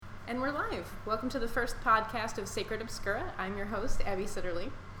And we're live. Welcome to the first podcast of Sacred Obscura. I'm your host, Abby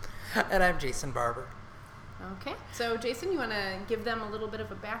Sitterly. And I'm Jason Barber. Okay, so Jason, you want to give them a little bit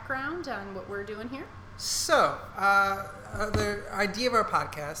of a background on what we're doing here? So, the idea of our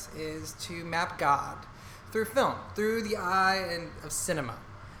podcast is to map God through film, through the eye of cinema.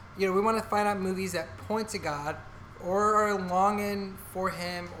 You know, we want to find out movies that point to God or are longing for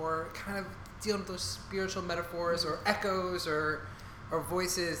Him or kind of deal with those spiritual metaphors or echoes or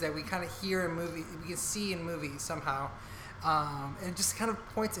voices that we kind of hear in movies, we can see in movies somehow, and just kind of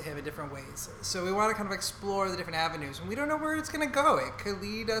point to Him in different ways. So we want to kind of explore the different avenues, and we don't know where it's going to go. It could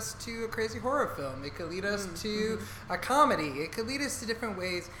lead us to a crazy horror film. It could lead us to a comedy. It could lead us to different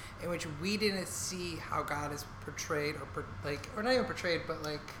ways in which we didn't see how God is portrayed, or not even portrayed, but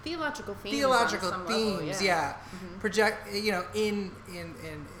like theological themes. Project, in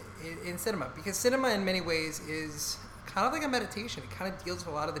cinema, because cinema in many ways is kind of like a meditation. It kind of deals with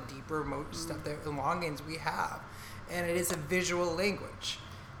a lot of the deeper stuff, the longings we have, and it is a visual language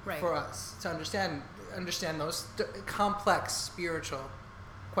for us to understand those complex spiritual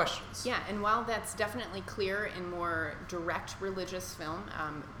questions. Yeah, and while that's definitely clear in more direct religious film,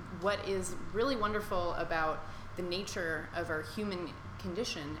 what is really wonderful about the nature of our human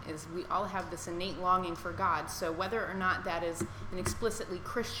condition is we all have this innate longing for God. So whether or not that is an explicitly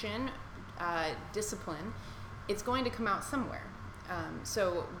Christian discipline, it's going to come out somewhere.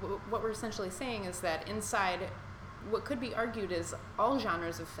 So what we're essentially saying is that inside what could be argued as all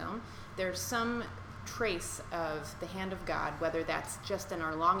genres of film, there's some trace of the hand of God, whether that's just in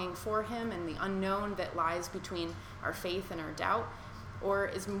our longing for Him and the unknown that lies between our faith and our doubt, or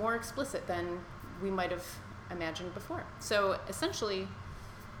is more explicit than we might have imagined before. So essentially,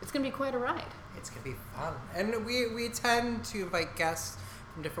 it's going to be quite a ride. It's going to be fun. And we tend to invite guests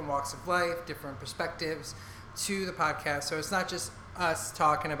from different walks of life, different perspectives to the podcast. So it's not just us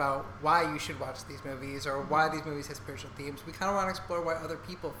talking about why you should watch these movies or why these movies have spiritual themes. We kind of want to explore what other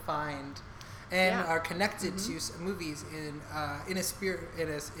people find and are connected to movies in a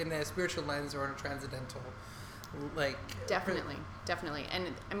spiritual lens or in a transcendental, definitely.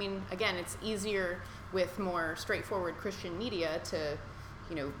 And I mean, again, it's easier with more straightforward Christian media to,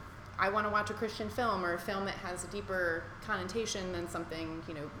 I want to watch a Christian film or a film that has a deeper connotation than something,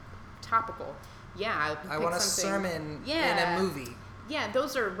 topical. Yeah, I want a sermon in a movie. Yeah,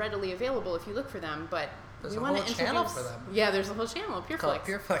 those are readily available if you look for them, but there's we want to introduce channel for them. Yeah, there's a whole channel, PureFlix.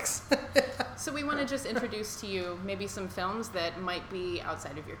 PureFlix. So we want to just introduce to you maybe some films that might be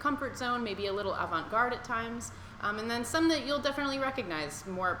outside of your comfort zone, maybe a little avant-garde at times, and then some that you'll definitely recognize,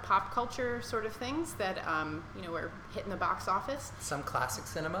 more pop culture sort of things that are hitting the box office. Some classic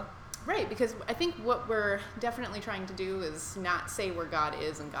cinema. Right, because I think what we're definitely trying to do is not say where God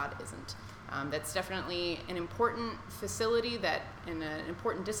is and God isn't. That's definitely an important facility and an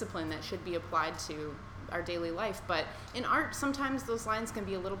important discipline that should be applied to our daily life. But in art, sometimes those lines can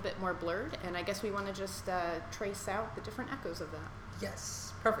be a little bit more blurred, and I guess we want to just trace out the different echoes of that.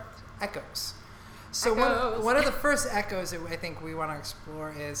 Yes, perfect. Echoes. So one of the first echoes that I think we want to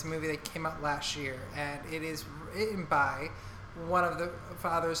explore is a movie that came out last year, and it is written by one of the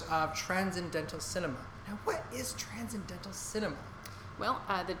fathers of transcendental cinema. Now, what is transcendental cinema? Well,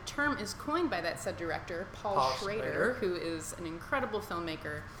 the term is coined by that said director, Paul Schrader, who is an incredible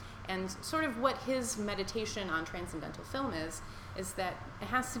filmmaker. And sort of what his meditation on transcendental film is that it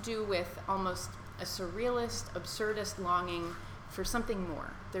has to do with almost a surrealist, absurdist longing for something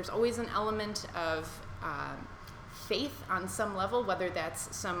more. There's always an element of faith on some level, whether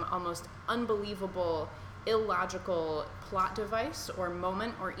that's some almost unbelievable, illogical plot device or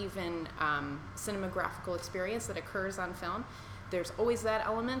moment or even cinematographical experience that occurs on film. There's always that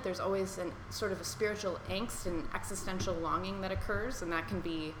element. There's always sort of a spiritual angst and existential longing that occurs, and that can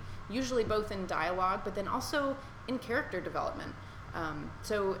be usually both in dialogue, but then also in character development.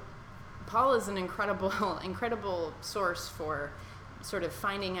 So Paul is an incredible source for sort of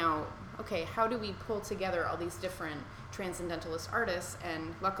finding out, okay, how do we pull together all these different transcendentalist artists?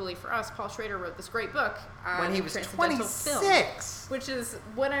 And luckily for us, Paul Schrader wrote this great book on when he was transcendental 26, film, which is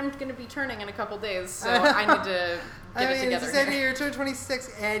what I'm going to be turning in a couple days. So I need to get it together. He said you're turning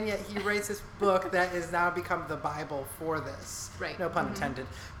 26, and yet he writes this book that has now become the Bible for this. Right. No pun intended.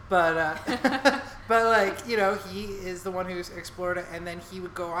 But he is the one who's explored it, and then he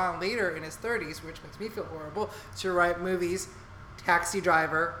would go on later in his 30s, which makes me feel horrible, to write movies, Taxi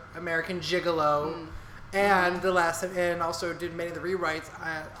Driver, American Gigolo, and also did many of the rewrites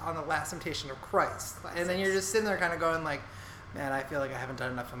on The Last Temptation of Christ. Classics. And then you're just sitting there kind of going like, Man, I feel like I haven't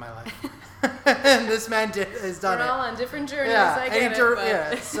done enough in my life. And this man has done it. We're all on different journeys, I get it.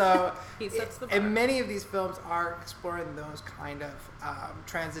 Yeah, so he sets the bar. And many of these films are exploring those kind of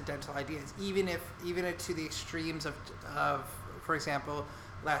transcendental ideas, even to the extremes of, for example,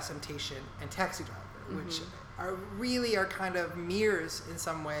 Last Temptation and Taxi Driver, which are kind of mirrors in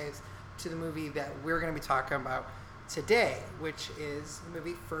some ways to the movie that we're going to be talking about today, which is the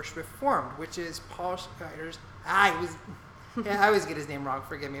movie First Reformed, which is Paul Schrader's. I always get his name wrong,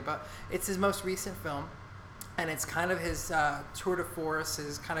 forgive me, but it's his most recent film, and it's kind of his tour de force,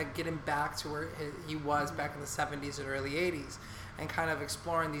 is kind of getting back to where he was back in the 70s and early 80s, and kind of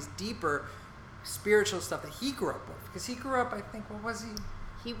exploring these deeper spiritual stuff that he grew up with. Because he grew up, I think, what was he?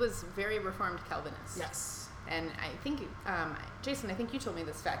 He was very Reformed Calvinist. Yes. And I think, Jason, I think you told me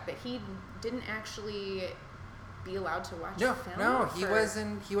this fact, that he didn't actually be allowed to watch film. No, he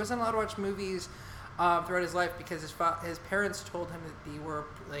wasn't allowed to watch movies throughout his life because his parents told him that they were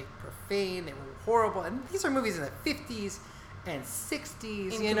like profane, they were horrible, and these are movies in the 50s and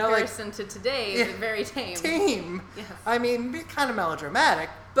 60s. In comparison to today, they're very tame. Tame. Yes. I mean, kind of melodramatic,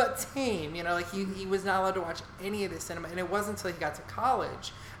 but tame. He was not allowed to watch any of this cinema, and it wasn't until he got to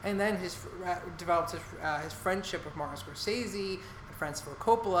college, and then developed his friendship with Martin Scorsese, Francis Ford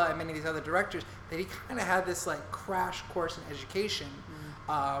Coppola, and many of these other directors, that he kind of had this like crash course in education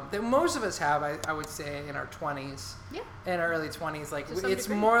that most of us have, I would say, in our 20s, in our early 20s. Like it's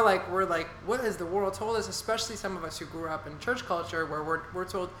more like we're like, what has the world told us? Especially some of us who grew up in church culture, where we're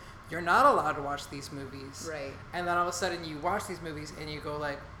told you're not allowed to watch these movies, right? And then all of a sudden you watch these movies and you go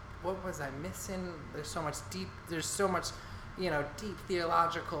like, what was I missing? There's so much deep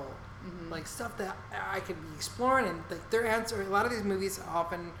theological. Like stuff that I could be exploring, and like their answer. A lot of these movies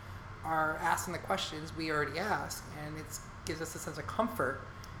often are asking the questions we already asked, and it gives us a sense of comfort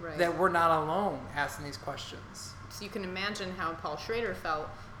that we're not alone asking these questions. So you can imagine how Paul Schrader felt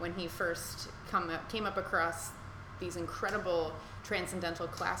when he first came up across these incredible transcendental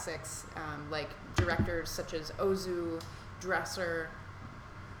classics, like directors such as Ozu, Dresser,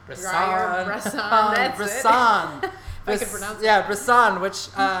 Bresson. Bresson. If I could pronounce it. Yeah, Bresson, which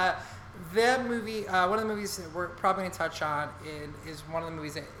that movie, one of the movies that we're probably going to touch on is one of the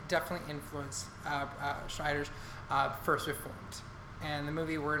movies that definitely influenced Schrader's First Reformed. And the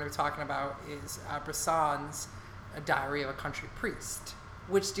movie we're going to be talking about is Bresson's A Diary of a Country Priest,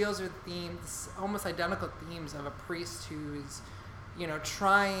 which deals with themes, almost identical themes, of a priest who's,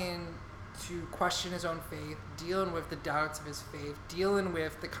 trying to question his own faith, dealing with the doubts of his faith, dealing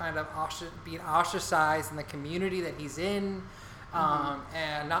with the kind of being ostracized in the community that he's in,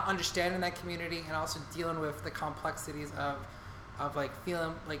 and not understanding that community, and also dealing with the complexities of like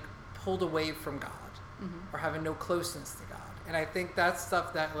feeling like pulled away from God or having no closeness to God. And I think that's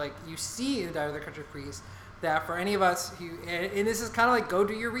stuff that like you see in Diary of the Country Priest, that for any of us who, and this is kind of like, go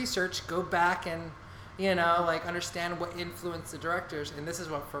do your research, go back and like understand what influenced the directors. And this is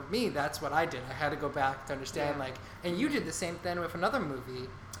what, for me, that's what I did. I had to go back to understand, like, and you did the same thing with another movie.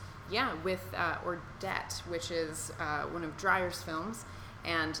 Yeah, with Ordette, which is one of Dreyer's films.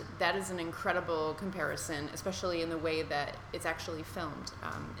 And that is an incredible comparison, especially in the way that it's actually filmed.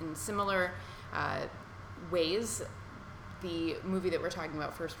 In similar ways, the movie that we're talking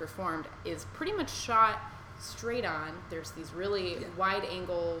about, First Reformed, is pretty much shot straight on. There's these really wide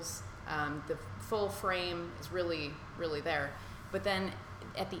angles. The full frame is really, really there. But then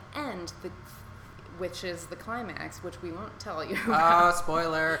at the end, which is the climax, which we won't tell you about. Oh,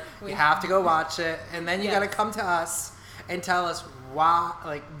 spoiler. You have to go watch it. And then you got to come to us and tell us why,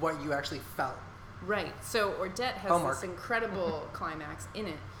 like, what you actually felt. Right. So Ordette has this incredible climax in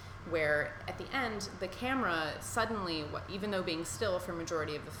it, where at the end, the camera suddenly, even though being still for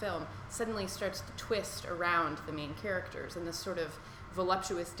majority of the film, suddenly starts to twist around the main characters in this sort of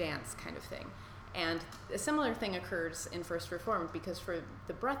voluptuous dance kind of thing. And a similar thing occurs in First Reformed, because for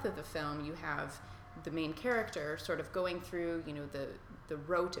the breadth of the film, you have the main character sort of going through, the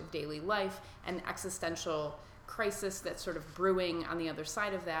rote of daily life and existential crisis that's sort of brewing on the other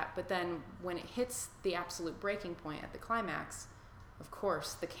side of that. But then when it hits the absolute breaking point at the climax, of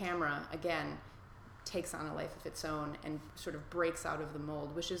course, the camera, again, takes on a life of its own and sort of breaks out of the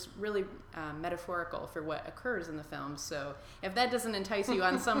mold, which is really metaphorical for what occurs in the film. So if that doesn't entice you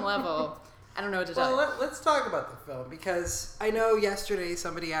on some level, I don't know what to tell you. Well, let's talk about the film, because I know yesterday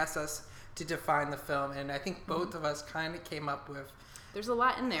somebody asked us to define the film, and I think both of us kind of came up with... There's a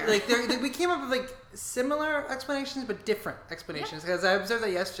lot in there. Like we came up with like similar explanations, but different explanations. Because I observed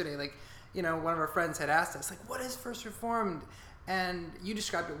that yesterday, like, one of our friends had asked us, like, what is First Reformed? And you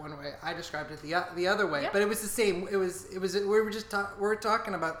described it one way. I described it the other way. Yep. But it was the same. It was. We were just we're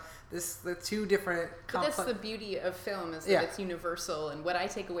talking about the two different. But that's the beauty of film, is that it's universal, and what I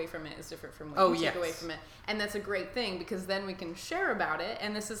take away from it is different from what you take away from it. And that's a great thing, because then we can share about it.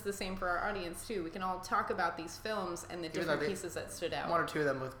 And this is the same for our audience too. We can all talk about these films and the different pieces that stood out. One or two of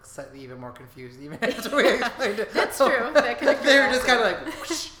them looked slightly even more confused, even after we explained it. That's true. That can occur. They were just kind of like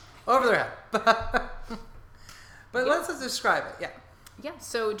whoosh, over their head. But let's just describe it. Yeah. Yeah,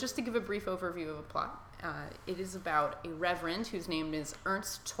 so just to give a brief overview of a plot, it is about a reverend whose name is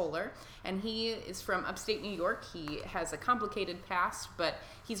Ernst Toller, and he is from upstate New York. He has a complicated past, but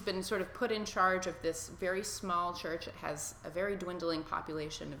he's been sort of put in charge of this very small church. It has a very dwindling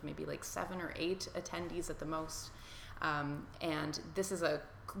population of maybe like 7 or 8 attendees at the most, and this is a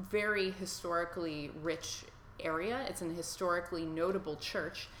very historically rich area. It's an historically notable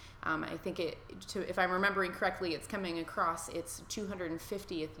church. I think if I'm remembering correctly, it's coming across its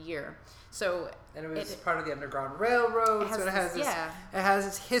 250th year. And it was part of the Underground Railroad, so it has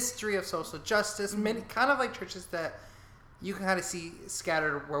this history of social justice, many kind of like churches that you can kind of see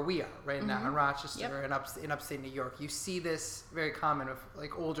scattered where we are right now in Rochester and in upstate New York. You see this very common with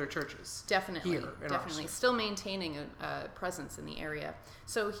like older churches. Definitely, here in Rochester. Still maintaining a presence in the area.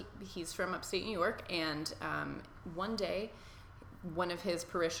 So he's from upstate New York, and one day, one of his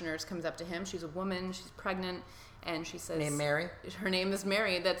parishioners comes up to him. She's a woman. She's pregnant, and she says, "Name Mary." Her name is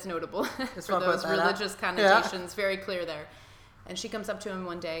Mary. That's notable for those religious connotations. Very clear there. And she comes up to him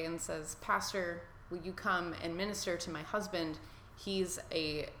one day and says, "Pastor, will you come and minister to my husband? He's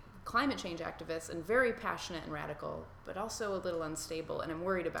a climate change activist and very passionate and radical, but also a little unstable, and I'm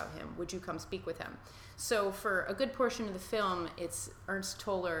worried about him. Would you come speak with him?" So for a good portion of the film, it's Ernst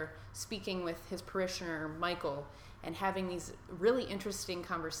Toller speaking with his parishioner, Michael, and having these really interesting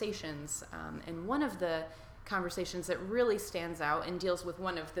conversations. And one of the conversations that really stands out and deals with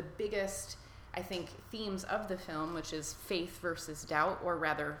one of the biggest, I think, themes of the film, which is faith versus doubt, or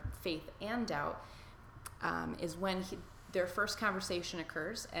rather faith and doubt, is when their first conversation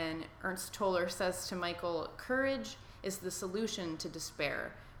occurs, and Ernst Toller says to Michael, "Courage is the solution to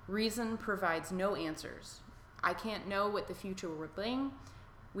despair. Reason provides no answers. I can't know what the future will bring.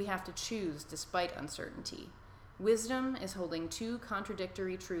 We have to choose despite uncertainty. Wisdom is holding two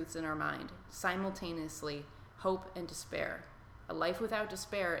contradictory truths in our mind, simultaneously, hope and despair. A life without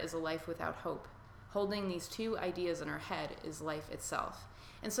despair is a life without hope. Holding these two ideas in our head is life itself."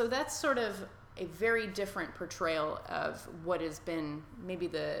 And so that's sort of a very different portrayal of what has been maybe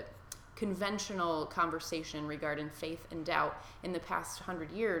the conventional conversation regarding faith and doubt in the past 100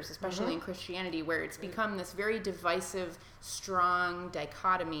 years, especially in Christianity, where it's become this very divisive, strong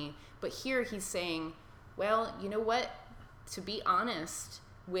dichotomy. But here he's saying, well, you know what? To be honest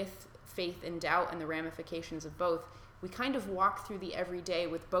with faith and doubt and the ramifications of both, we kind of walk through the everyday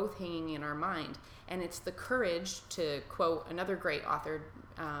with both hanging in our mind. And it's the courage, to quote another great author,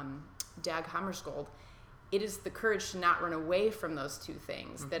 Dag Hammarskjöld, it is the courage to not run away from those two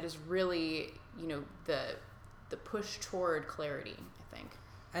things that is really, the push toward clarity, I think.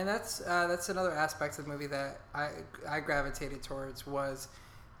 And that's another aspect of the movie that I gravitated towards. Was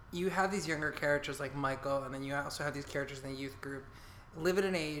you have these younger characters like Michael, and then you also have these characters in the youth group, live at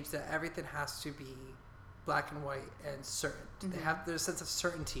an age that everything has to be black and white and certain. There's a sense of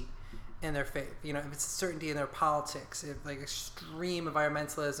certainty in their faith. If it's a certainty in their politics, if like extreme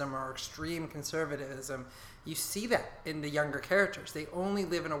environmentalism or extreme conservatism, you see that in the younger characters. They only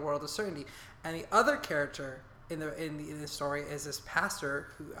live in a world of certainty. And the other character in the story is this pastor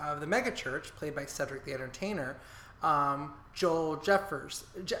of the mega church, played by Cedric the Entertainer, Joel Jeffers,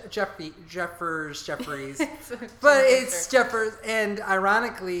 but it's Jeffers. And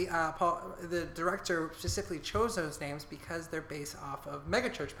ironically, Paul, the director, specifically chose those names because they're based off of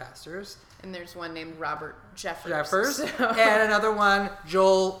megachurch pastors. And there's one named Robert Jeffers, and another one,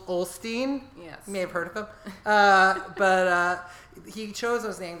 Joel Osteen. Yes, you may have heard of him, but he chose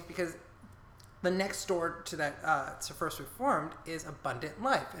those names because the next door to that, to First Reformed, is Abundant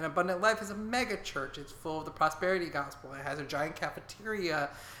Life. And Abundant Life is a mega church. It's full of the prosperity gospel. It has a giant cafeteria,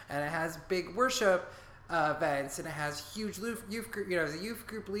 and it has big worship events, and it has huge youth group. There's a youth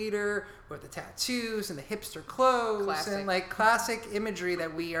group leader with the tattoos and the hipster clothes and like classic imagery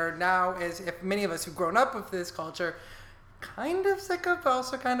that we are now, as if many of us who've grown up with this culture, kind of sick of, but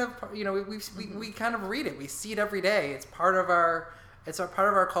also kind of we kind of read it. We see it every day. It's part of our. It's a part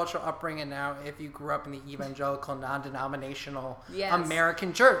of our cultural upbringing now. If you grew up in the evangelical, non-denominational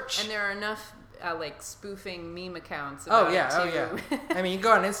American church, and there are enough spoofing meme accounts about it too. I mean, you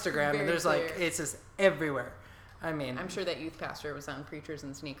go on Instagram and there's clear. It's just everywhere. I mean, I'm sure that youth pastor was on Preachers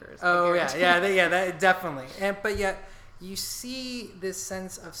and Sneakers. Oh yeah, that definitely. But yet you see this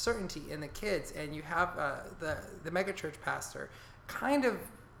sense of certainty in the kids, and you have the megachurch pastor kind of,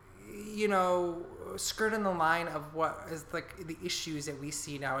 skirting the line of what is like the issues that we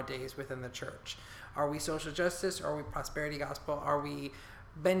see nowadays within the church. Are we social justice? Are we prosperity gospel? Are we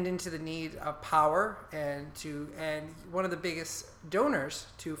bending to the need of power? And one of the biggest donors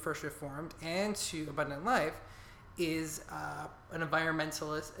to First Reformed and to Abundant Life is an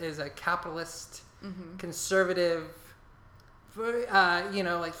environmentalist, is a capitalist, conservative.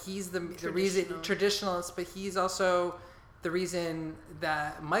 He's the reason, traditionalist, but he's also the reason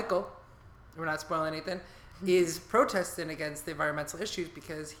that Michael, we're not spoiling anything, is protesting against the environmental issues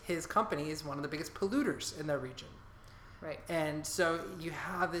because his company is one of the biggest polluters in their region. Right. And so you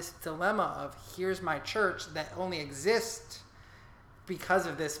have this dilemma of, here's my church that only exists because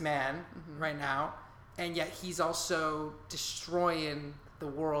of this man right now, and yet he's also destroying the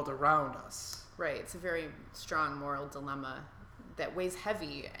world around us. Right. It's a very strong moral dilemma that weighs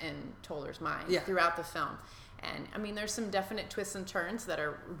heavy in Toller's mind throughout the film. And I mean, there's some definite twists and turns that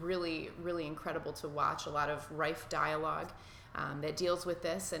are really, really incredible to watch. A lot of rife dialogue that deals with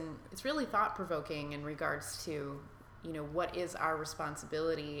this, and it's really thought-provoking in regards to, what is our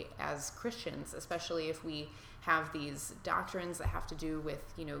responsibility as Christians, especially if we have these doctrines that have to do with,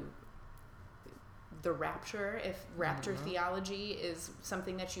 the rapture. If rapture theology is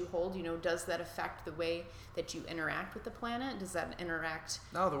something that you hold, does that affect the way that you interact with the planet? Does that interact?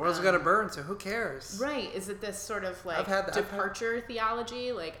 No, the world's going to burn, so who cares? Right. Is it this sort of like departure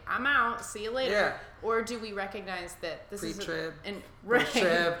theology? Like, I'm out, see you later. Yeah. Or do we recognize that this is Pre-trib.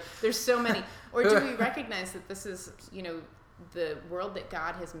 There's so many. Or do we recognize that this is, the world that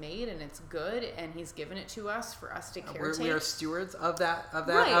God has made, and it's good, and He's given it to us for us to caretake. We are stewards of that right, of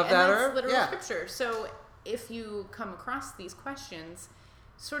that that's earth. Literal scripture. So if you come across these questions,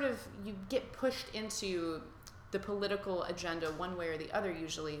 sort of you get pushed into the political agenda one way or the other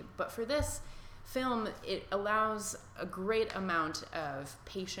usually. But for this film, it allows a great amount of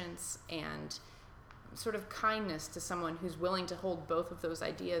patience and sort of kindness to someone who's willing to hold both of those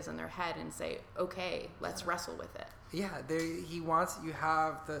ideas in their head and say, okay, let's wrestle with it. Yeah, you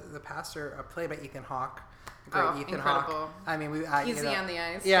have the pastor played by Ethan Hawke. Ethan incredible. Hawke. I mean, easy on the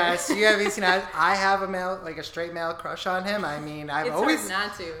eyes. Yes, you have easy eyes. I have a straight male crush on him. I mean, it's hard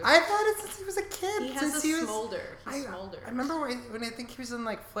not to. I've had it since he was a kid. He has a smolder. He smolders. I remember when I think he was in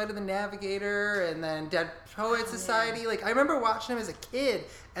like Flight of the Navigator and then Dead Poets Society. Yeah. Like I remember watching him as a kid,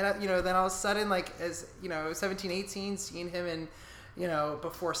 and then all of a sudden, like as 17, 18, seeing him in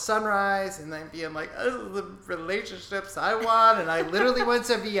Before Sunrise, and then being like, oh, the relationships I want, and I literally went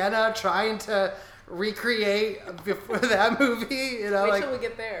to Vienna trying to recreate before that movie. Wait till we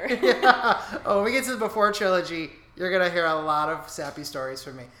get there. Yeah. Oh, when we get to the Before trilogy, you're gonna hear a lot of sappy stories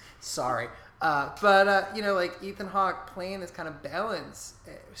from me. Sorry. But Ethan Hawke playing this kind of balance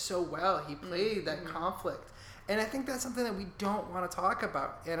so well. He played that conflict. And I think that's something that we don't want to talk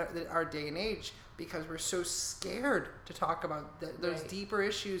about in our day and age, because we're so scared to talk about those deeper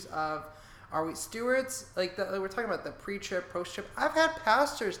issues of, are we stewards? Like we're talking about the pre-trib, post-trib. I've had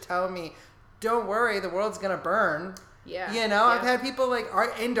pastors tell me, don't worry, the world's going to burn. Yeah. I've had people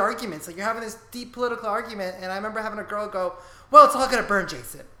end arguments. Like you're having this deep political argument, and I remember having a girl go, well, it's all going to burn,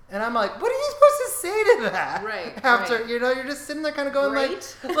 Jason. And I'm like, what are you supposed to say to that? Right. After, you're just sitting there kind of going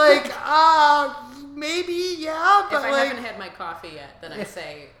maybe, yeah, but if I haven't had my coffee yet, then I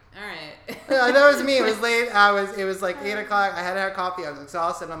say, all right. Yeah, that was me. It was late. It was like 8 o'clock. I hadn't had coffee. I was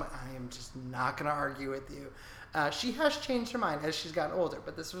exhausted. I'm like, I am just not going to argue with you. She has changed her mind as she's gotten older,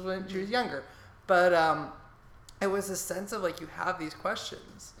 but this was when she was younger. But it was a sense of you have these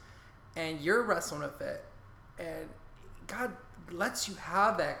questions, and you're wrestling with it, and God lets you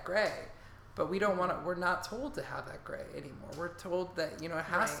have that gray, but we don't want to. We're not told to have that gray anymore. We're told that it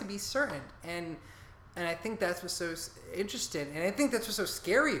has to be certain, and I think that's what's so interesting, and I think that's what's so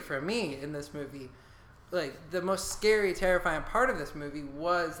scary for me in this movie. Like the most scary, terrifying part of this movie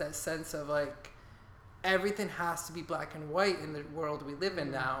was that sense of everything has to be black and white in the world we live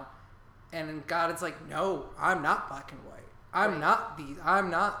in now, and God is like, no, I'm not black and white. I'm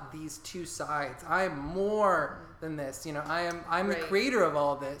not these two sides. I'm more than this. I'm the creator of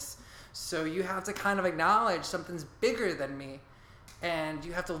all this. So you have to kind of acknowledge something's bigger than me, and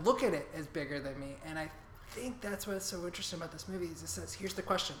you have to look at it as bigger than me. And I think that's what's so interesting about this movie is it says, here's the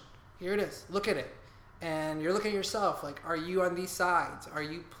question. Here it is. Look at it. And you're looking at yourself, are you on these sides? Are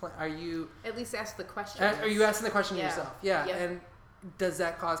you at least ask the question. Are you asking the question yourself? Yeah. Yep. And does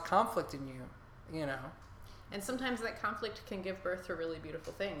that cause conflict in you? And sometimes that conflict can give birth to really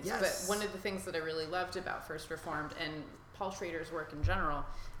beautiful things. Yes. But one of the things that I really loved about First Reformed, and Paul Schrader's work in general,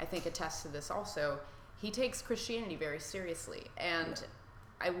 I think attests to this also, he takes Christianity very seriously, and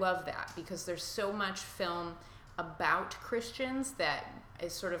I love that because there's so much film about Christians that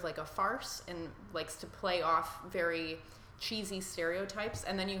is sort of like a farce and likes to play off very cheesy stereotypes,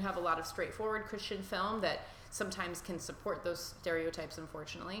 and then you have a lot of straightforward Christian film that sometimes can support those stereotypes,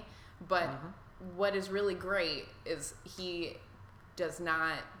 unfortunately. But what is really great is he does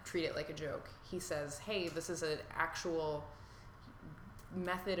not treat it like a joke. He says, hey, this is an actual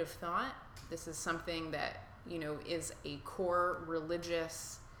method of thought. This is something that, is a core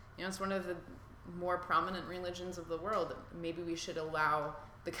religious, it's one of the more prominent religions of the world. Maybe we should allow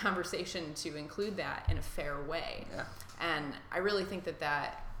the conversation to include that in a fair way. Yeah. And I really think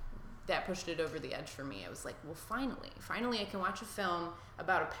that pushed it over the edge for me. I was like, well, finally I can watch a film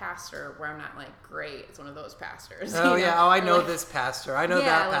about a pastor where I'm not like, great, it's one of those pastors. Oh, yeah. Oh, I know this pastor. I know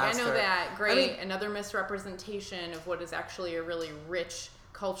that pastor. I know that. Great. Another misrepresentation of what is actually a really rich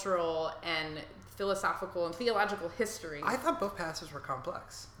cultural and philosophical and theological history. I thought both pastors were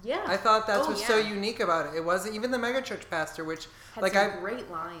complex. Yeah. I thought that's what's so unique about it. It wasn't even the megachurch pastor, which had some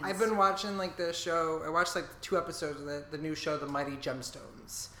great lines. I've been watching the show. I watched 2 episodes of the new show, The Mighty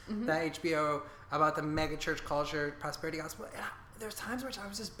Gemstones, that HBO about the megachurch culture, prosperity gospel. And there's times which I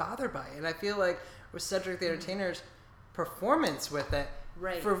was just bothered by it, and I feel like with Cedric the Entertainer's performance with it,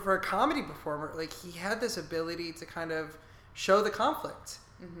 right, for a comedy performer, he had this ability to kind of show the conflict.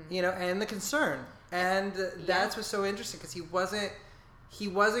 And the concern, and that's what's so interesting because he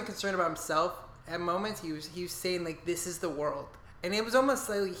wasn't concerned about himself at moments. He was saying this is the world, and it was almost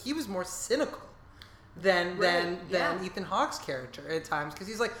like he was more cynical than Ethan Hawke's character at times because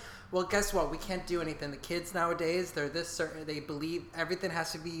he's like, well, guess what? We can't do anything. The kids nowadays, they're this certain. They believe everything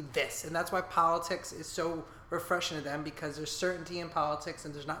has to be this, and that's why politics is so refreshing to them because there's certainty in politics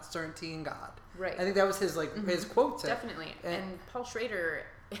and there's not certainty in God. Right. I think that was his his quote. Definitely. And Paul Schrader,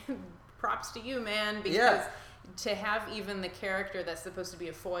 props to you, man, because to have even the character that's supposed to be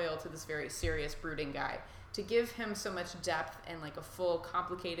a foil to this very serious, brooding guy, to give him so much depth and a full,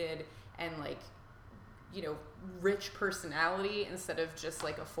 complicated and rich personality instead of just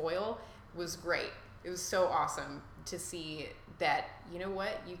a foil was great. It was so awesome to see that,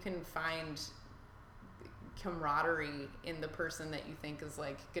 you can find camaraderie in the person that you think is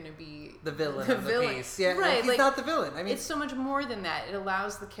going to be the villain of the piece. Yeah, right. He's not the villain. I mean, it's so much more than that. It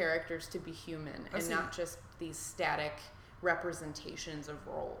allows the characters to be human and not just these static representations of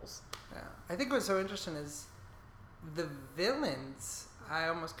roles. Yeah, I think what's so interesting is the villains. I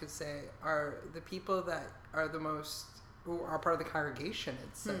almost could say are the people that are the most who are part of the congregation.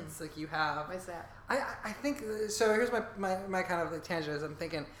 It's you have. Why is that? I think so. Here's my kind of tangent. Is I'm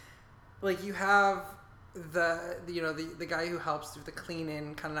thinking you have the guy who helps with the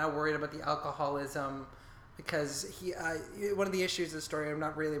cleaning, kind of not worried about the alcoholism, because he one of the issues of the story, I'm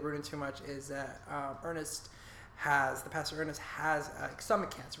not really rooting too much, is that Pastor Ernest has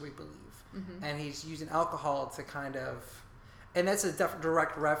stomach cancer, we believe, and he's using alcohol to kind of, and that's a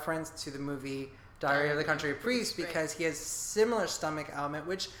direct reference to the movie Diary of the Country Priest, because he has similar stomach ailment,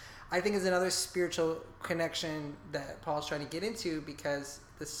 which I think is another spiritual connection that Paul's trying to get into, because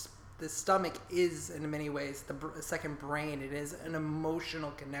the stomach is, in many ways, the second brain. It is an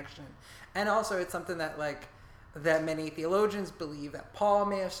emotional connection. And also, it's something that, that many theologians believe that Paul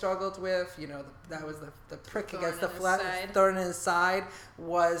may have struggled with. That was the prick against the thorn in his side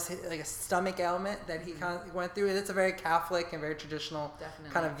was a stomach ailment that he kind of went through. And it's a very Catholic and very traditional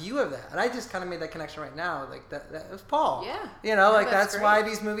kind of view of that. And I just kind of made that connection right now. That was Paul. Yeah. That's why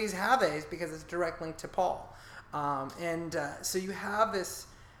these movies have it, is because it's a direct link to Paul. So you have this...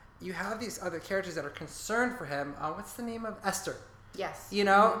 You have these other characters that are concerned for him. What's the name of Esther? Yes. You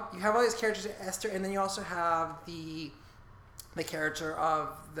have all these characters, Esther, and then you also have the character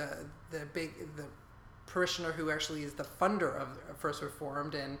of the parishioner who actually is the funder of First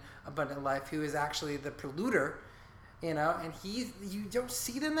Reformed and Abundant Life, who is actually the preluder. And you don't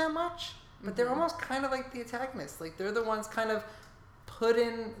see them that much, but they're almost kind of like the antagonists. They're the ones kind of put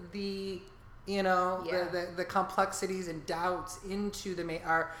in the the complexities and doubts into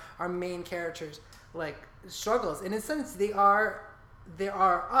our main characters struggles. And in a sense, they are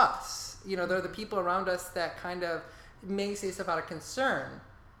us. They're the people around us that kind of may say stuff out of concern,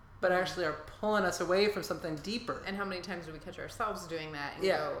 but actually are pulling us away from something deeper. And how many times do we catch ourselves doing that and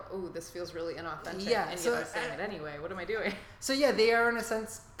go, "Oh, this feels really inauthentic," and yet I'm saying it anyway. What am I doing? So they are in a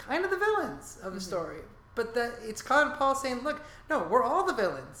sense kind of the villains of the story. But it's kind of Paul saying, look, no, we're all the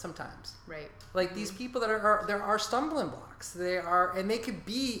villains sometimes. Right. These people that there are stumbling blocks. They are, and they could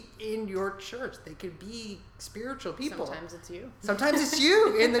be in your church. They could be spiritual people. Sometimes it's you. Sometimes it's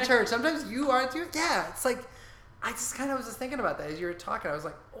you in the church. Sometimes you are too. Yeah, it's I just kind of was just thinking about that as you were talking. I was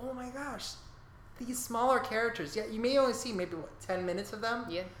like, oh my gosh, these smaller characters. Yeah, you may only see maybe 10 minutes of them.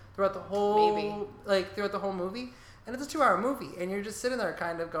 Yeah. Throughout the whole movie, and it's a 2-hour movie, and you're just sitting there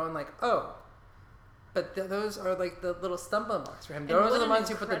kind of going like, oh, but those are like the little stumbling blocks for him. Those are the ones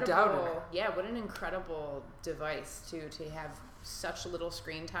who put the doubt in it. Yeah, what an incredible device to have such little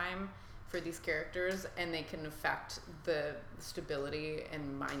screen time for these characters, and they can affect the stability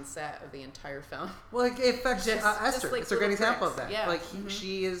and mindset of the entire film. Well, it affects Esther. Like it's a great example of that. Yeah. Like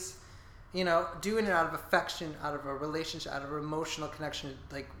she is, doing it out of affection, out of a relationship, out of an emotional connection,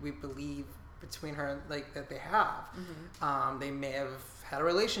 like we believe between her, like that they have. They may have had a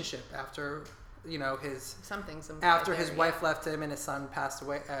relationship after, his wife left him and his son passed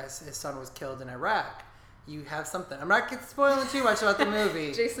away. His son was killed in Iraq. You have something. I'm not spoiling too much about the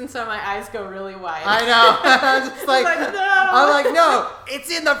movie. Jason saw my eyes go really wide. I know. I'm just like, no. I'm like, no, it's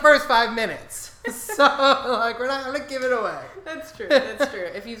in the first 5 minutes. So, like, I'm going to give it away. That's true.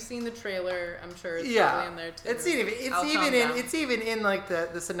 If you've seen the trailer, I'm sure it's probably in there too. It's even in like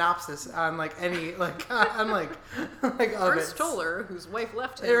the synopsis on like any like I'm like First Toller, whose wife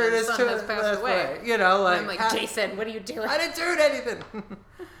left him and his son has passed away. Like I'm like, Jason, what are you doing? I didn't do anything.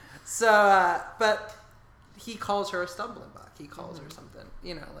 So, but he calls her a stumbling block. He calls her something,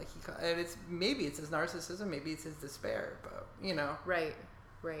 and maybe it's his narcissism, maybe it's his despair, but Right.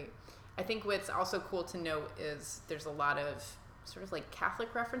 I think what's also cool to note is there's a lot of sort of like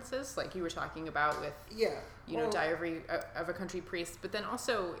Catholic references, like you were talking about with, Diary of a Country Priest, but then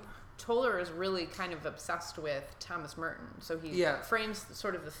also Toller is really kind of obsessed with Thomas Merton, so he frames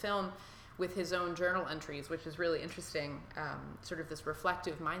sort of the film with his own journal entries, which is really interesting, sort of this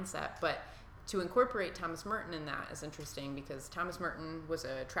reflective mindset, but to incorporate Thomas Merton in that is interesting because Thomas Merton was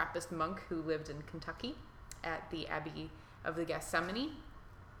a Trappist monk who lived in Kentucky at the Abbey of the Gethsemane,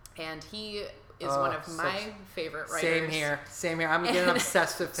 and he is one of my favorite writers. Same here. I'm getting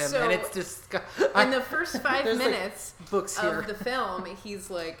obsessed with him, and it's just in the first 5 minutes books of the film, he's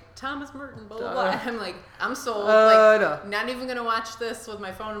like Thomas Merton, blah blah blah. I'm like, I'm sold. Not even gonna watch this with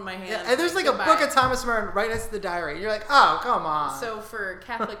my phone in my hand. Yeah, and there's like a book of Thomas Merton right next to the diary. You're like, oh, come on. So for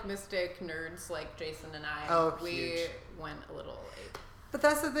Catholic mystic nerds like Jason and I, we went a little ape. But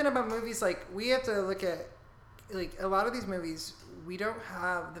that's the thing about movies. Like we have to look at like a lot of these movies. We don't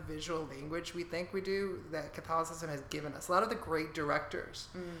have the visual language we think we do that Catholicism has given us. A lot of the great directors,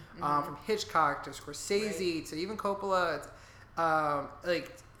 from Hitchcock to Scorsese to even Coppola,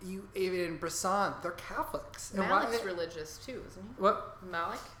 even Bresson, they're Catholics. Malik's religious too, isn't he? What?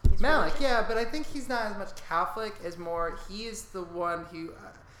 Malik? Malik, yeah, but I think he's not as much Catholic as more. He is the one who,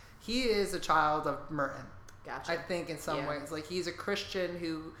 he is a child of Merton. Gotcha. I think in some ways, like he's a Christian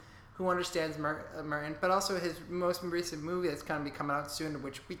who understands Merton, but also his most recent movie that's going to be coming out soon,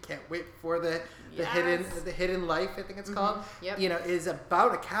 which we can't wait for, the Hidden Life, I think it's called. Yep. Is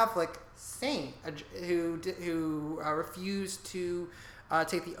about a Catholic saint who refused to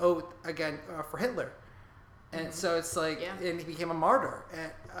take the oath again for Hitler, and so it's like, and he became a martyr,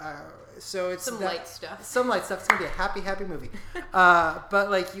 and so it's light stuff. Some light stuff. It's going to be a happy movie,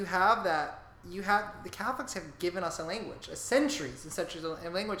 but like you have that. The Catholics have given us a language, centuries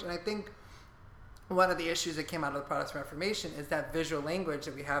of language, and I think one of the issues that came out of the Protestant Reformation is that visual language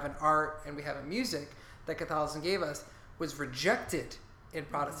that we have in art and we have in music that Catholicism gave us was rejected in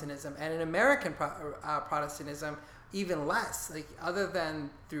Protestantism, and in American Protestantism even less, like other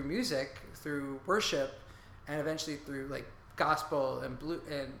than through music, through worship, and eventually through like gospel and blue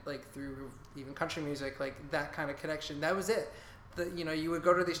and like through even country music, like that kind of connection. That was it. You would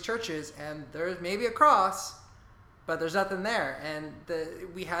go to these churches and there's maybe a cross, but there's nothing there. And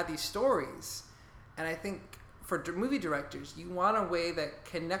we had these stories. And I think for movie directors, you want a way that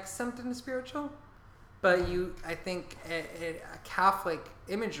connects something to spiritual, but I think a Catholic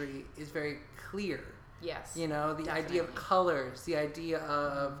imagery is very clear. Yes. The idea of colors, the idea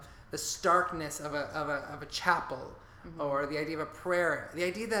of the starkness of a chapel, or the idea of a prayer, the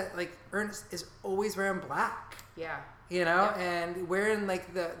idea that like Ernest is always wearing black. Yeah. And wearing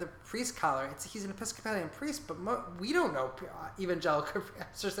like the priest collar. He's an Episcopalian priest, but we don't know evangelical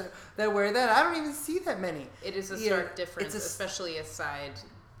pastors that wear that. I don't even see that many. It is a stark difference, especially aside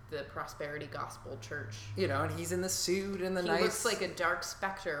the prosperity gospel church. And he's in the suit and the nice. He looks like a dark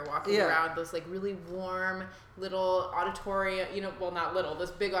specter walking around those like really warm little auditorium. Not little,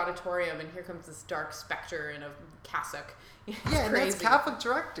 this big auditorium, and here comes this dark specter in a cassock. And that's Catholic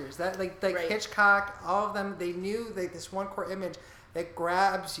directors. That like Hitchcock, all of them. They knew like this one core image that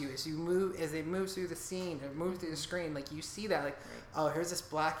grabs you as they move through the scene or move through the screen. Like you see that, like, oh, here's this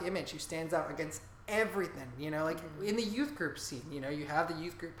black image who stands out against everything. Like in the youth group scene, you have the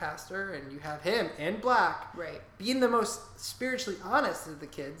youth group pastor and you have him in black, right, being the most spiritually honest of the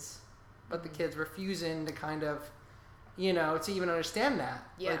kids, but the kids refusing to kind of, to even understand that,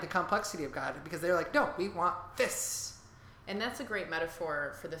 like the complexity of God, because they're like, no, we want this. And that's a great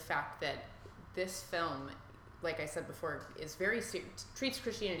metaphor for the fact that this film, like I said before, is treats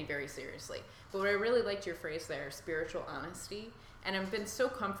Christianity very seriously. But what I really liked your phrase there, spiritual honesty, and I've been so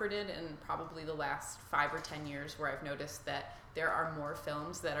comforted in probably the last 5 or 10 years where I've noticed that there are more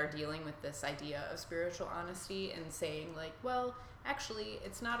films that are dealing with this idea of spiritual honesty and saying like, well, actually,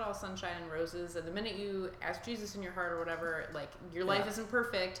 it's not all sunshine and roses, and the minute you ask Jesus in your heart or whatever, like, your life isn't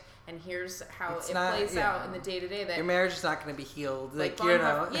perfect, and here's how plays out in the day-to-day. That your marriage is not going to be healed. Like, you're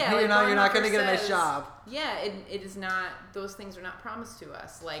not going to get a nice job. Yeah, it is not, those things are not promised to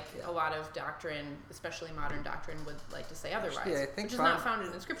us, like a lot of doctrine, especially modern doctrine, would like to say otherwise, I think which is not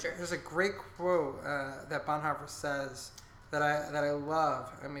founded in Scripture. There's a great quote that Bonhoeffer says that I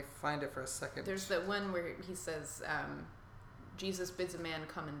love. Let me find it for a second. There's that one where he says, Jesus bids a man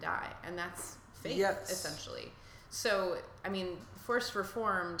come and die, and that's faith, essentially. So, I mean, First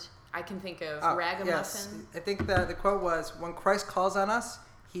Reformed, I can think of Ragamuffin. Yes. I think that the quote was, when Christ calls on us,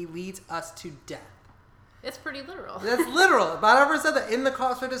 he leads us to death. It's pretty literal. That's literal. Bonhoeffer said that in the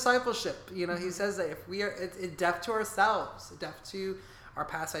Cost for Discipleship. He says that if we are, it's death to ourselves, death to our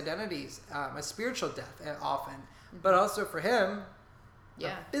past identities, a spiritual death often, but also for him,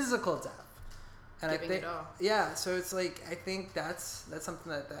 a physical death. And giving it all. Yeah, so it's like, I think that's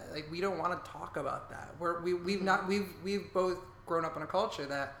something that like we don't want to talk about that. We've both grown up in a culture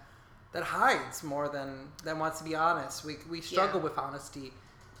that hides more than wants to be honest. We struggle with honesty,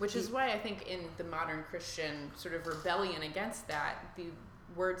 which is why I think in the modern Christian sort of rebellion against that, the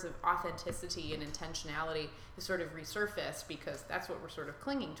words of authenticity and intentionality is sort of resurfaced, because that's what we're sort of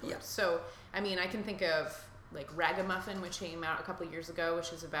clinging towards. Yeah. So, I mean, I can think of like Ragamuffin, which came out a couple of years ago,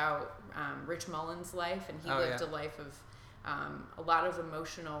 which is about Rich Mullins' life, and he lived a life of a lot of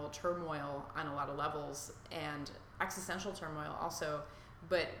emotional turmoil on a lot of levels, and existential turmoil also,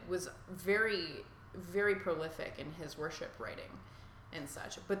 but was very, very prolific in his worship writing and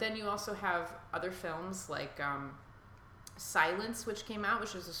such. But then you also have other films like Silence, which came out,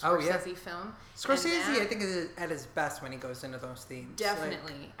 which was a Scorsese film. Scorsese, I think, is at his best when he goes into those themes.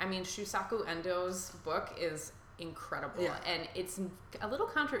 Definitely. I mean, Shusaku Endo's book is incredible, and it's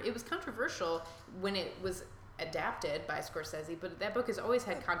it was controversial when it was adapted by Scorsese, but that book has always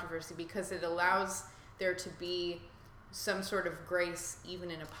had controversy because it allows there to be some sort of grace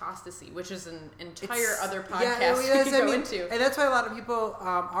even in apostasy, which is an entire other podcast we could go into. And that's why a lot of people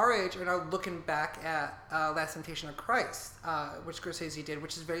our age are now looking back at Last Temptation of Christ, which Scorsese did,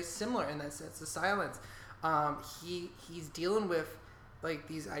 which is very similar in that sense. The Silence. He's dealing with like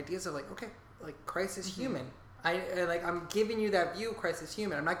these ideas of like, okay, like Christ is human. I'm giving you that view of Christ as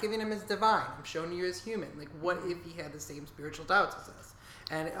human. I'm not giving him as divine. I'm showing you as human. Like, what if he had the same spiritual doubts as us?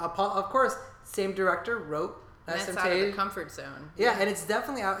 And of course, same director wrote. That's out of the comfort zone. Yeah, and it's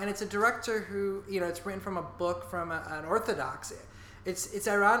definitely out. And it's a director who, it's written from a book from an Orthodox. It's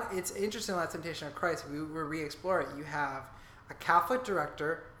ironic. It's interesting. Last Temptation of Christ. We re-explore it. You have a Catholic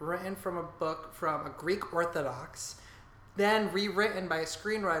director written from a book from a Greek Orthodox, then rewritten by a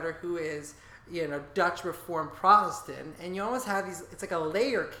screenwriter who is Dutch Reformed Protestant, and you almost have these. It's like a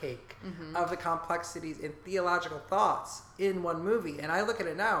layer cake of the complexities and theological thoughts in one movie. And I look at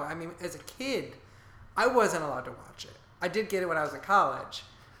it now. I mean, as a kid, I wasn't allowed to watch it. I did get it when I was in college,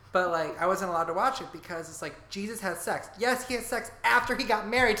 but like I wasn't allowed to watch it because it's like Jesus has sex. Yes, he has sex after he got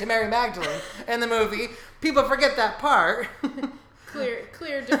married to Mary Magdalene in the movie. People forget that part.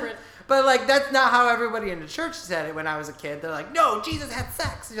 Clear, different. But like that's not how everybody in the church said it when I was a kid. They're like, no, Jesus had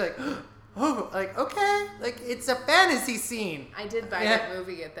sex. And you're like, oh, like okay, like it's a fantasy scene. I did buy that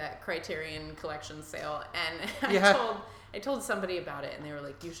movie at that Criterion Collection sale, and I told somebody about it, and they were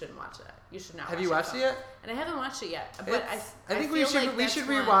like, "You shouldn't watch that. You should not." Have you watched it yet? And I haven't watched it yet, but I think we should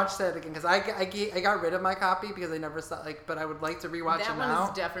rewatch that again because I got rid of my copy because I never saw but I would like to rewatch it now. That one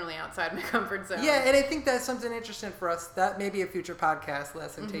is definitely outside my comfort zone. Yeah, and I think that's something interesting for us. That may be a future podcast,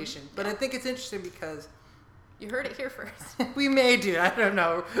 Last Temptation. But I think it's interesting because you heard it here first. We may do. I don't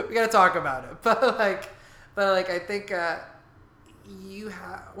know. We got to talk about it. But I think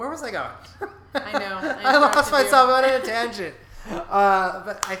where was I going? I know. I lost myself on a tangent.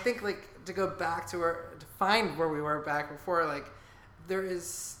 But I think to go back to find where we were back before,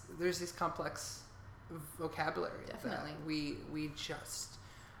 there's this complex vocabulary. Definitely. That we just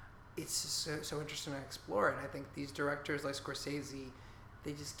it's just so interesting to explore. And I think these directors like Scorsese,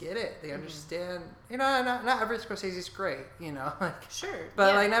 they just get it. They understand. Not every Scorsese's great. Sure.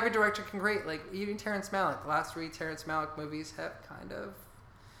 But not every director can great. Like even Terrence Malick. The last 3 Terrence Malick movies have kind of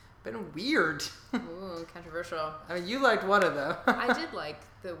been weird. Ooh, controversial. I mean, you liked one of them. I did like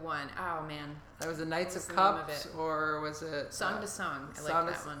the one. Oh man. That was the Knights of Cups, or was it Song to Song? I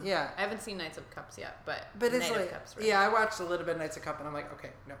like that one. Yeah, I haven't seen Knights of Cups yet, but it's Knight like, of Cups, right? yeah, I watched a little bit of Knights of Cups, and I'm like, okay,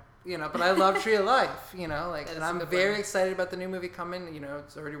 no, but I love Tree of Life, and I'm very excited about the new movie coming.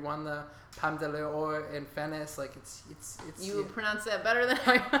 It's already won the Palme d'Or in Venice. Like it's. You pronounce that better than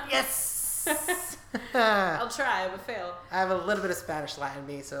I. Yes. I'll try, but fail. I have a little bit of Spanish Latin in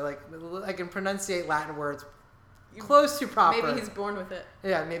me, so like I can pronunciate Latin words close to proper. Maybe he's born with it.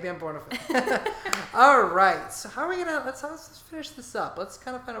 Yeah, maybe I'm born with it. All right, so how are we gonna let's finish this up. Let's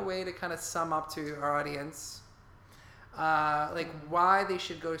kind of find a way to kind of sum up to our audience, why they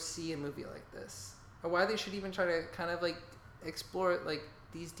should go see a movie like this, or why they should even try to kind of like explore like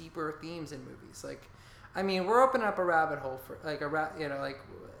these deeper themes in movies. Like, I mean, we're opening up a rabbit hole for like a rabbit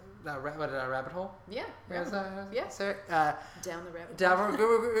hole? Yeah. Yeah. So, down the rabbit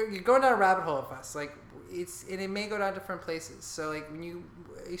hole. You're going down a rabbit hole with us. Like, it may go down different places. So, like, when you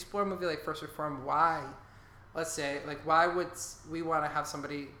explore a movie like First Reformed, why would we want to have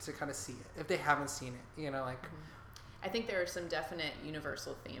somebody to kind of see it if they haven't seen it? I think there are some definite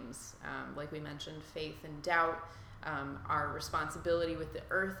universal themes. Like we mentioned, faith and doubt, our responsibility with the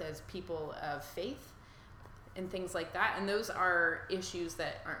earth as people of faith, and things like that, and those are issues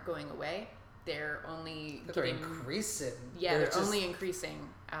that aren't going away. They're only increasing. Yeah, they're only increasing.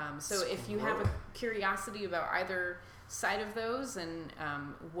 So if you have a curiosity about either side of those and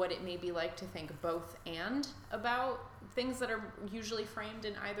what it may be like to think both and about things that are usually framed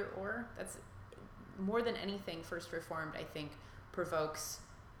in either or, that's more than anything. First Reformed, I think, provokes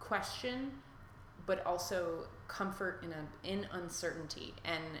question, but also comfort in uncertainty.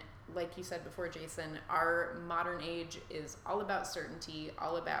 And like you said before, Jason, our modern age is all about certainty,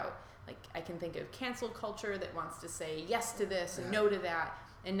 all about, like, I can think of cancel culture that wants to say yes to this and no to that,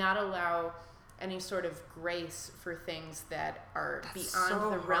 and not allow any sort of grace for things that are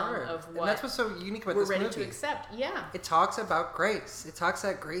beyond the realm of what, and that's what's so unique about this movie. We're ready to accept. Yeah. It talks about grace. It talks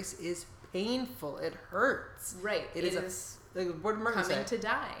that grace is painful. It hurts. Right. It is what did Merton say? Coming to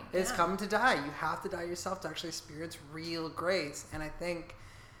die. It's coming to die. You have to die yourself to actually experience real grace. And I think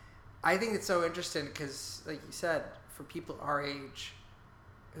it's so interesting because, like you said, for people our age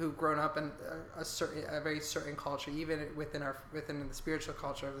who've grown up in a very certain culture, even within the spiritual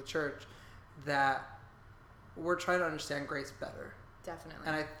culture of the church, that we're trying to understand grace better. Definitely.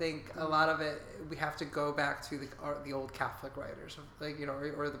 And I think a lot of it, we have to go back to the old Catholic writers, like,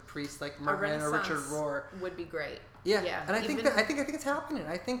 or the priests like Martin or Richard Rohr. Would be great. Yeah. And I think it's happening.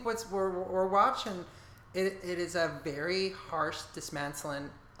 I think we're watching. It is a very harsh dismantling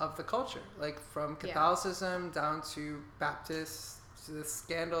of the culture, like from Catholicism down to Baptists to the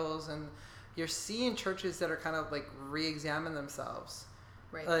scandals, and you're seeing churches that are kind of like re-examine themselves,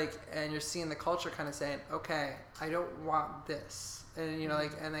 right? Like, and you're seeing the culture kind of saying, okay, I don't want this, and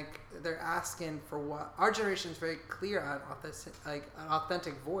they're asking for what our generation is very clear on, an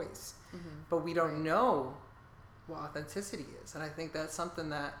authentic voice, but we don't know what authenticity is, and I think that's something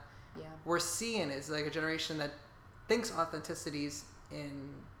that we're seeing is like a generation that thinks authenticity's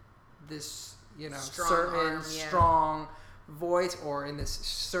in this, strong voice, or in this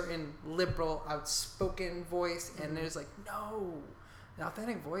certain liberal, outspoken voice, and there's like, no, an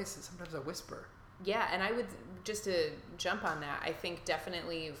authentic voice is sometimes a whisper. Yeah, and I would, just to jump on that, I think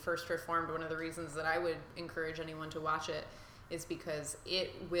definitely First Reformed, one of the reasons that I would encourage anyone to watch it is because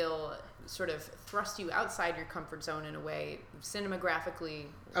it will sort of thrust you outside your comfort zone in a way, cinematographically,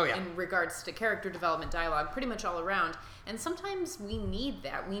 in regards to character development, dialogue, pretty much all around. And sometimes we need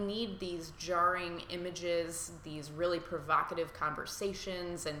that. We need these jarring images, these really provocative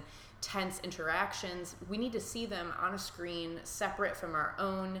conversations and tense interactions. We need to see them on a screen separate from our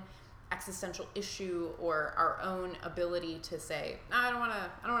own existential issue or our own ability to say, no, I don't want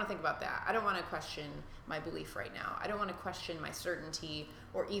to think about that. I don't want to question my belief right now. I don't want to question my certainty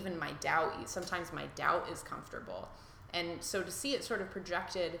or even my doubt. Sometimes my doubt is comfortable. And so to see it sort of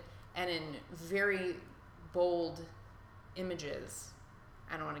projected and in very bold images,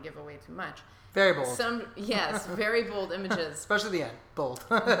 I don't want to give away too much. Very bold. Very bold images. Especially the end. Bold.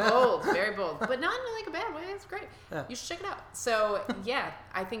 Bold, very bold. But not in like a bad way. It's great. Yeah. You should check it out. So,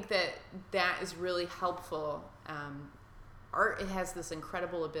 I think that is really helpful. Art, it has this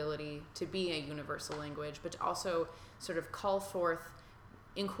incredible ability to be a universal language, but to also sort of call forth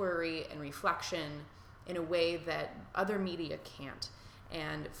inquiry and reflection in a way that other media can't.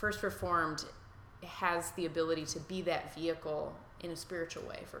 And First Reformed has the ability to be that vehicle in a spiritual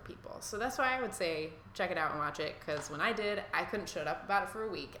way for people. So that's why I would say check it out and watch it, because when I did, I couldn't shut up about it for a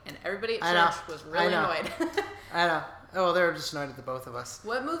week, and everybody at church was really annoyed. I know. Oh, they're just annoyed at the both of us.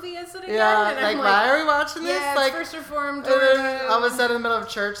 What movie is it again? Yeah, and like, why are we watching this? Yeah, like, it's First Reformed. And then all of a sudden in the middle of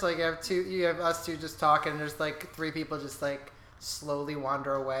church, like you have us two just talking, and there's like three people just like slowly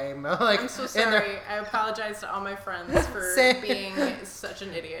wander away. Like, I'm so sorry. I apologize to all my friends for being such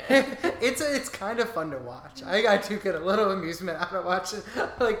an idiot. It's kind of fun to watch. I do get a little amusement out of watching,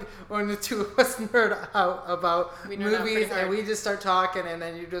 like when the two of us nerd out about movies and we just start talking, and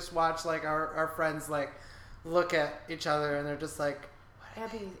then you just watch like our friends like look at each other and they're just like,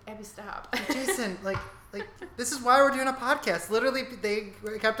 Abby, stop. Jason, like this is why we're doing a podcast. Literally, they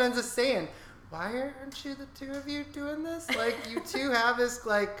kept on just saying, why aren't you the two of you doing this? Like, you two have this,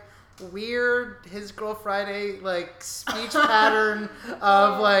 like, weird His Girl Friday, like, speech pattern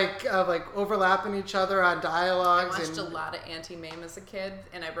of overlapping each other on dialogues. I watched a lot of Auntie Mame as a kid,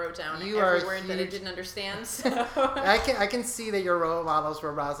 and I wrote down every word that I didn't understand. So. I can see that your role models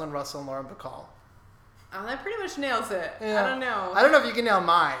were Rosalind Russell and Lauren Bacall. Oh, that pretty much nails it. Yeah. I don't know. I don't know if you can nail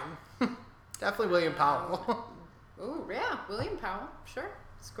mine. Definitely William Powell. Ooh, yeah, William Powell, sure.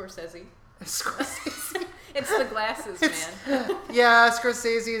 Scorsese. Scorsese. It's the glasses, man. Yeah,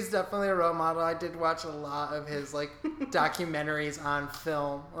 Scorsese is definitely a role model. I did watch a lot of his like documentaries on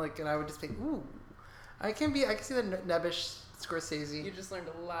film, like, and I would just think, ooh, I can see the nebbish Scorsese. You just learned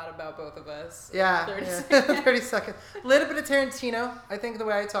a lot about both of us. Yeah, 30 seconds. A little bit of Tarantino. I think the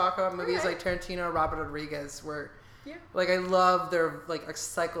way I talk about movies like Tarantino, Robert Rodriguez, where like I love their like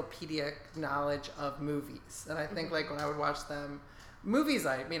encyclopedic knowledge of movies, and I think like when I would watch them. Movies,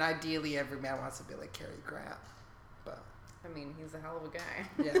 I mean, ideally every man wants to be like Cary Grant, but I mean, he's a hell of a guy.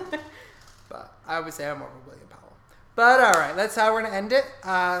 Yeah, but I would say I'm more of a William Powell. But all right, that's how we're gonna end it.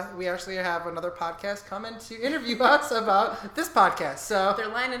 We actually have another podcast coming to interview us about this podcast. So they're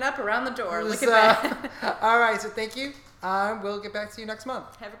lining up around the door. Look at that. All right, so thank you. We'll get back to you next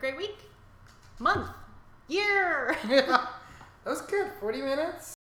month. Have a great week, month, year. Yeah, that was good. 40 minutes.